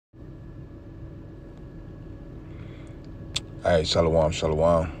All right, shalom,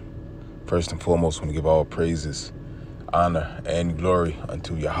 shalom. First and foremost, I want to give all praises, honor, and glory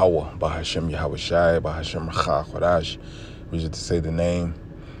unto Yahweh, Bahashem Yahweh Shai, Bahashem Chodesh, which is to say the name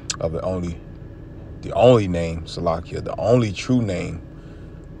of the only name, Salakia, the only true name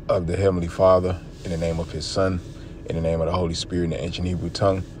of the Heavenly Father, in the name of His Son, in the name of the Holy Spirit, in the ancient Hebrew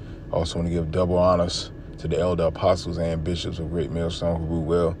tongue. I also want to give double honors to the elder apostles and bishops of Great Millstone who rule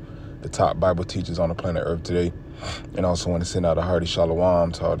well, the top Bible teachers on the planet Earth today. And also want to send out a hearty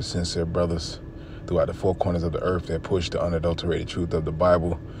shalom to all the sincere brothers throughout the four corners of the earth that push the unadulterated truth of the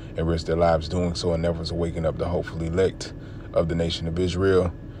Bible and risk their lives doing so in efforts of waking up the hopeful elect of the nation of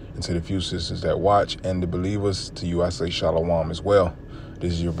Israel. And to the few sisters that watch and the believers, to you I say shalom as well.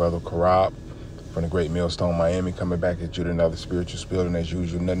 This is your brother Karab from the Great Millstone, Miami, coming back at you with another spiritual spill. And as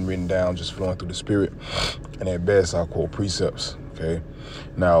usual, nothing written down, just flowing through the spirit. And at best, I'll quote precepts, okay?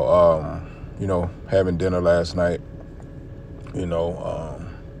 Now, having dinner last night, with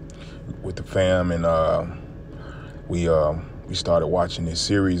the fam, and we started watching this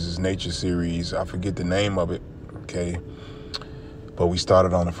series, this nature series. I forget the name of it, okay? But we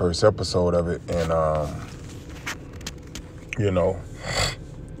started on the first episode of it, and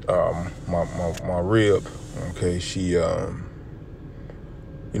my rib, okay, she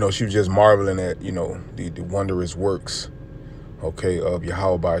was just marveling at, the wondrous works, okay, of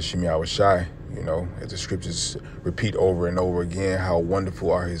Yahweh Bahashem Yahweh Shai, as the scriptures repeat over and over again, how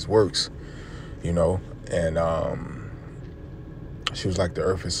wonderful are His works, and she was like, the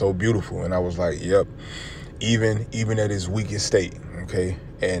earth is so beautiful. And I was like, yep, even at its weakest state, okay,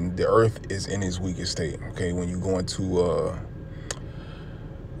 and the earth is in its weakest state, okay, when you go into,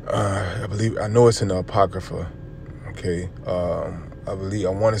 I know it's in the Apocrypha, okay, I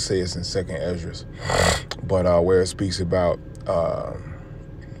want to say it's in 2nd Esdras, but where it speaks about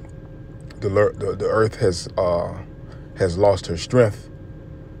the earth has lost her strength,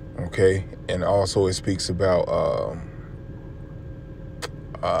 okay, and also it speaks about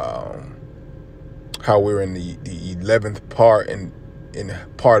how we're in the 11th part and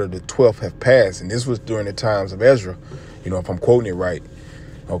part of the 12th have passed, and this was during the times of Ezra, if I'm quoting it right,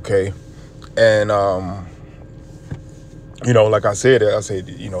 okay, and like I said,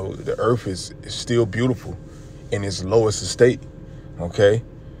 the earth is still beautiful in its lowest estate, okay,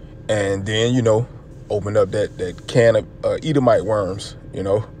 and then opened up that can of Edomite worms,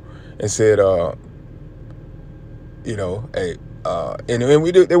 and said, hey, and they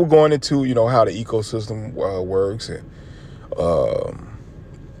were going into how the ecosystem works, and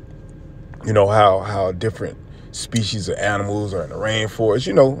how different species of animals are in the rainforest,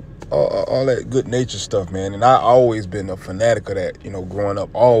 all that good nature stuff, man. And I always been a fanatic of that, growing up,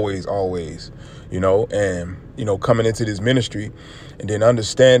 always, and coming into this ministry, and then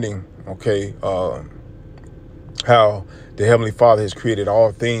understanding, okay, how the Heavenly Father has created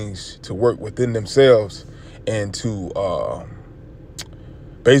all things to work within themselves and to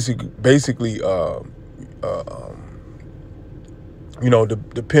basically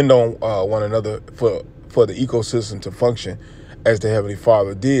depend on one another for the ecosystem to function as the Heavenly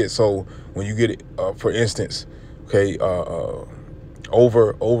Father did. So when you get it, for instance, okay,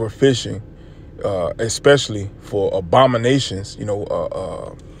 overfishing, especially for abominations,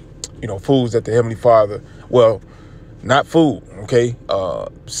 foods that the Heavenly Father, well, not food, okay,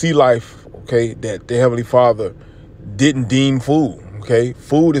 sea life, okay, that the Heavenly Father didn't deem food, okay.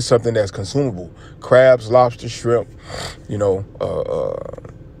 Food is something that's consumable. Crabs, lobster, shrimp,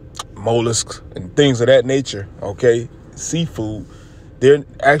 mollusks and things of that nature, okay, seafood, they're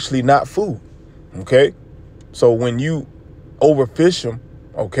actually not food, okay. So when you overfish them,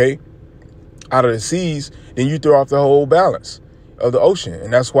 okay, out of the seas, then you throw off the whole balance of the ocean.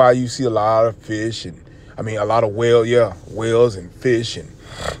 And that's why you see a lot of fish and, a lot of whales and fish and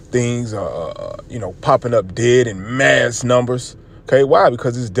things, popping up dead in mass numbers. Okay, why?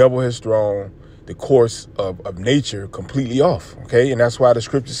 Because this devil has thrown the course of nature completely off. Okay, and that's why the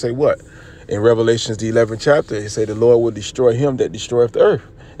scriptures say what? In Revelations, the 11th chapter, it say the Lord will destroy him that destroyeth the earth.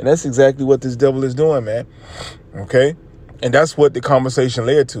 And that's exactly what this devil is doing, man. Okay. And that's what the conversation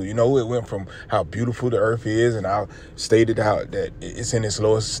led to. It went from how beautiful the earth is, and I stated how that it's in its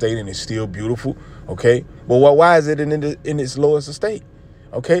lowest state and it's still beautiful. Okay. But why is it in its lowest state?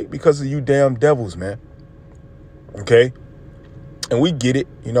 Okay. Because of you damn devils, man. Okay. And we get it.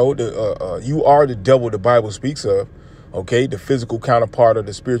 You are the devil the Bible speaks of. Okay. The physical counterpart of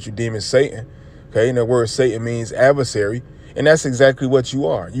the spiritual demon Satan. Okay. And the word Satan means adversary. And that's exactly what you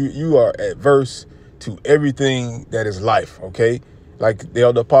are. You are adverse to everything that is life, okay? Like the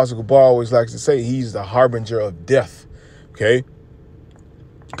elder Apostle Paul always likes to say, he's the harbinger of death, okay?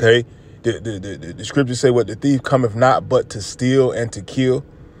 The scriptures say what the thief cometh not but to steal and to kill.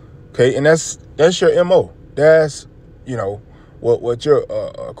 Okay, and that's your MO. That's, you know, what your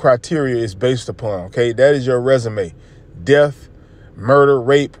criteria is based upon. Okay, that is your resume: death, murder,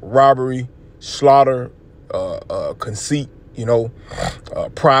 rape, robbery, slaughter, conceit. You know,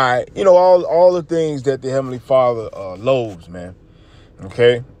 pride. You know, all the things that the Heavenly Father loathes, man.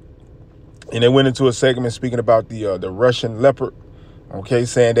 Okay, and they went into a segment speaking about the Russian leopard. Okay,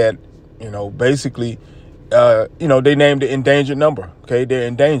 saying that, you know, basically, you know, they named the endangered number. Okay, they're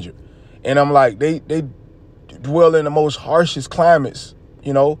endangered. And I'm like, they dwell in the most harshest climates,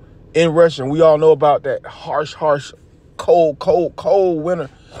 you know, in Russia. And we all know about that harsh, cold winter.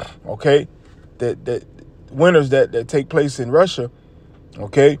 Okay, that winters that take place in Russia.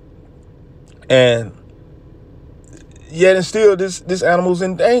 Okay, and yet and still this animal's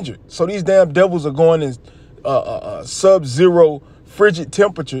endangered. So these damn devils are going in sub-zero frigid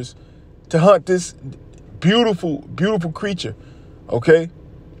temperatures to hunt this beautiful creature. Okay,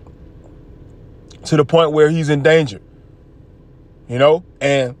 to the point where he's endangered, you know?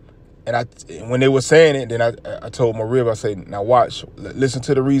 And when they were saying it, then I told my rib, I said, now watch, listen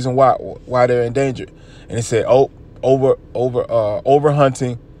to the reason why they're endangered. And it said, over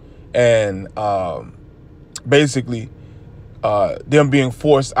hunting and basically them being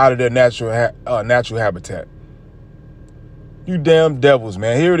forced out of their natural habitat. You damn devils,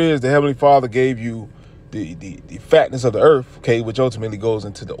 man. Here it is. The Heavenly Father gave you the fatness of the earth, okay, which ultimately goes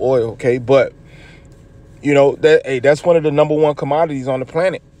into the oil, okay? But you know, that's one of the number one commodities on the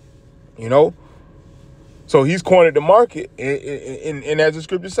planet, you know? So he's cornered the market. And as the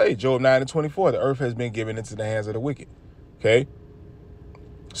scriptures say, Job 9:24, the earth has been given into the hands of the wicked, okay?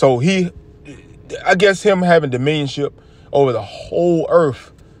 So I guess him having dominionship over the whole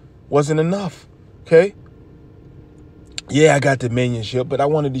earth wasn't enough, okay? Yeah, I got dominionship, but I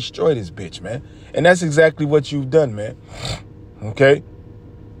want to destroy this bitch, man. And that's exactly what you've done, man, okay?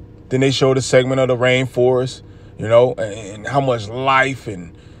 Then they showed a segment of the rainforest, you know, and how much life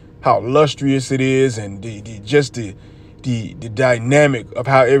and how lustrous it is, and the dynamic of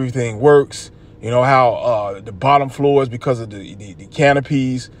how everything works. You know, how the bottom floors, because of the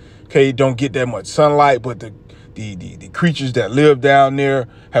canopies, okay, don't get that much sunlight, but the creatures that live down there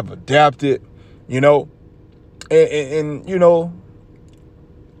have adapted, you know, and you know,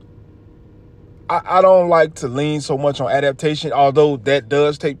 I don't like to lean so much on adaptation, although that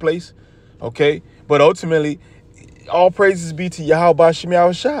does take place, okay? But ultimately, all praises be to Yahweh Shem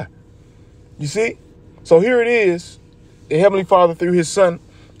Yahushua. You see? So here it is, the Heavenly Father through his Son,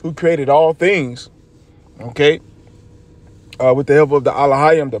 who created all things, okay? With the help of the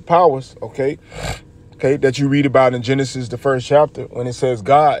Alahayim, the powers, okay? Okay, that you read about in Genesis, the first chapter, when it says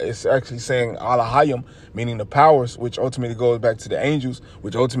God, it's actually saying Alahayim, meaning the powers, which ultimately goes back to the angels,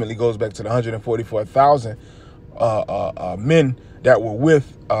 which ultimately goes back to the 144,000 men that were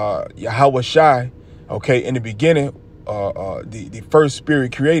with Yahweh Shai, okay, in the beginning, the first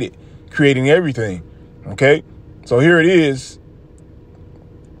spirit creating everything, okay? So here it is,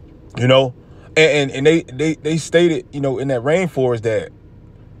 you know, and they stated, you know, in that rainforest that,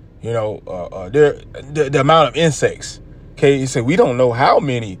 you know, the amount of insects, okay, you say we don't know how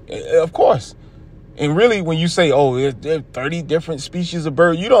many, of course. And really, when you say, oh, there are 30 different species of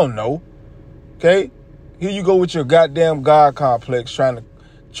bird, you don't know, okay? Here you go with your goddamn God complex trying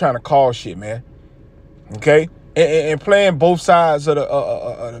to call shit, man, okay? And playing both sides of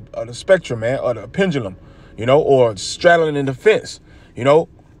the spectrum, man, or the pendulum, you know, or straddling in the fence, you know?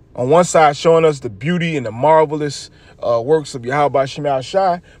 On one side, showing us the beauty and the marvelous works of Yahweh Shem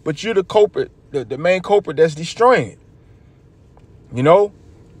Yahushua, but you're the culprit, the main culprit that's destroying it, you know?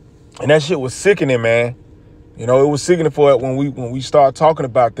 And that shit was sickening, man. You know, it was sickening for it when we started talking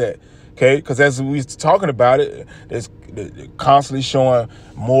about that, okay? Because as we was talking about it, there's constantly showing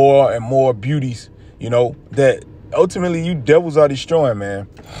more and more beauties, you know, that ultimately you devils are destroying, man,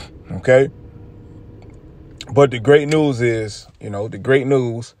 okay? But the great news is, you know, the great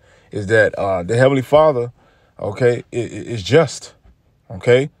news is that the Heavenly Father, okay, is just,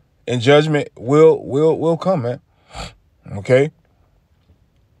 okay? And judgment will come, man, okay?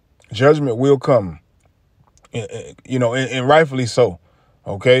 Judgment will come, you know, and rightfully so,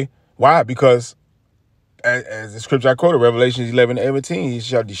 okay? Why? Because as the scripture I quoted, Revelations 11:18, he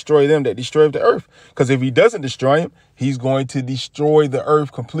shall destroy them that destroy the earth. Because if he doesn't destroy him, he's going to destroy the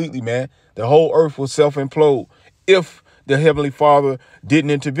earth completely, man. The whole earth will self-implode if the Heavenly Father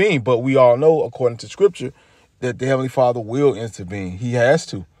didn't intervene. But we all know, according to scripture, that the Heavenly Father will intervene. He has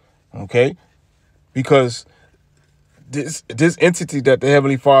to, okay? Because this entity that the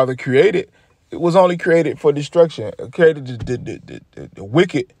Heavenly Father created, it was only created for destruction. It created the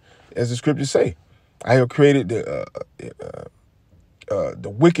wicked, as the scriptures say. I have created the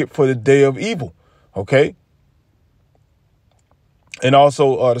wicked for the day of evil. Okay. And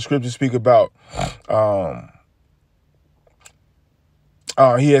also the scriptures speak about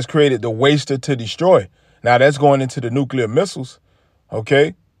he has created the waster to destroy. Now that's going into the nuclear missiles.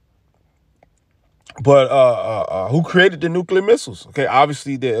 Okay. But who created the nuclear missiles? Okay,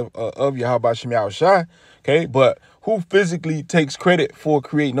 obviously they're of Yahweh Shem Yahushai. Okay, but who physically takes credit for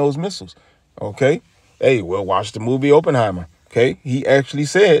creating those missiles? Okay, hey, well, watch the movie Oppenheimer. Okay, he actually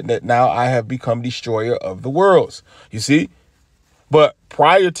said that now I have become destroyer of the worlds. You see, but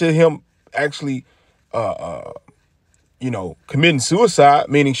prior to him actually, committing suicide,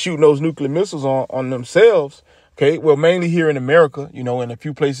 meaning shooting those nuclear missiles on themselves. Okay, well, mainly here in America, in a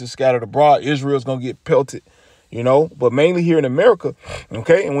few places scattered abroad, Israel's going to get pelted, but mainly here in America.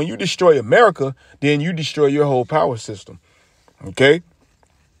 Okay, and when you destroy America, then you destroy your whole power system. Okay,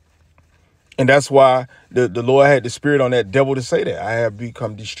 and that's why the Lord had the spirit on that devil to say that I have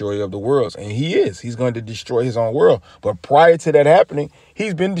become destroyer of the worlds. And he is. He's going to destroy his own world. But prior to that happening,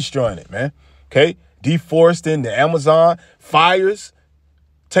 he's been destroying it, man. Okay, deforesting the Amazon, fires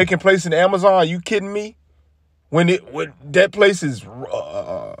taking place in the Amazon. Are you kidding me? When that place is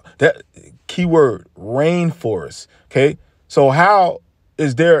that keyword rainforest. Okay, so how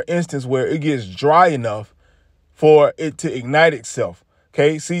is there an instance where it gets dry enough for it to ignite itself?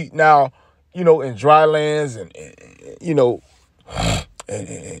 Okay, see now, in dry lands and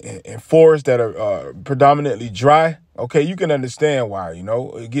and forests that are predominantly dry. Okay, you can understand why.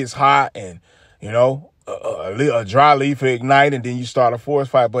 It gets hot and a dry leaf will ignite and then you start a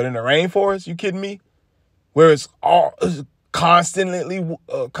forest fire. But in the rainforest, you kidding me? Where it's constantly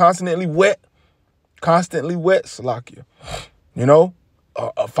wet, Salakia.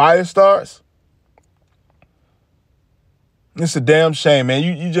 A fire starts. It's a damn shame, man.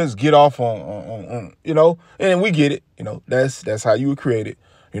 You just get off on and we get it. That's how you were created,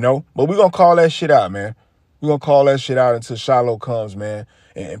 But we're going to call that shit out, man. We're going to call that shit out until Shiloh comes, man,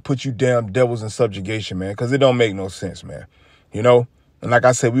 and put you damn devils in subjugation, man, because it don't make no sense, man. And like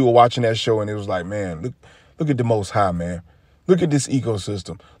I said, we were watching that show and it was like, man, look at the Most High, man. Look at this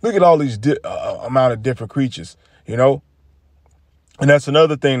ecosystem. Look at all these amount of different creatures, And that's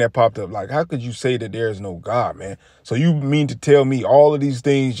another thing that popped up. Like, how could you say that there is no God, man? So you mean to tell me all of these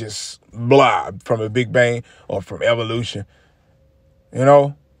things just blah from a Big Bang or from evolution,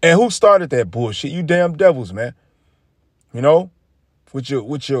 And who started that bullshit? You damn devils, man. With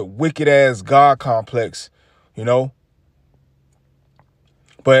your wicked ass God complex,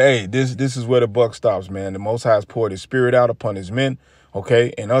 But hey, this is where the buck stops, man. The Most High has poured his spirit out upon his men,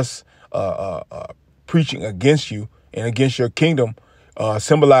 okay? And us preaching against you and against your kingdom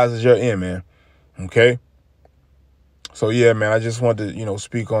symbolizes your end, man, okay? So, yeah, man, I just wanted to,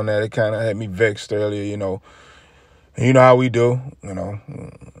 speak on that. It kind of had me vexed earlier, And you know how we do,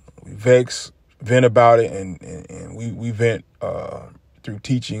 we vex, vent about it, and we vent through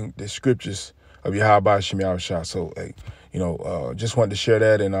teaching the scriptures of Yahweh Shem Yahushua. So, hey, just wanted to share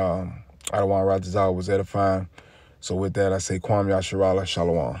that, and I don't want to write this out. Was edifying. So with that, I say Kwam Yasharala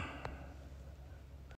Shalom.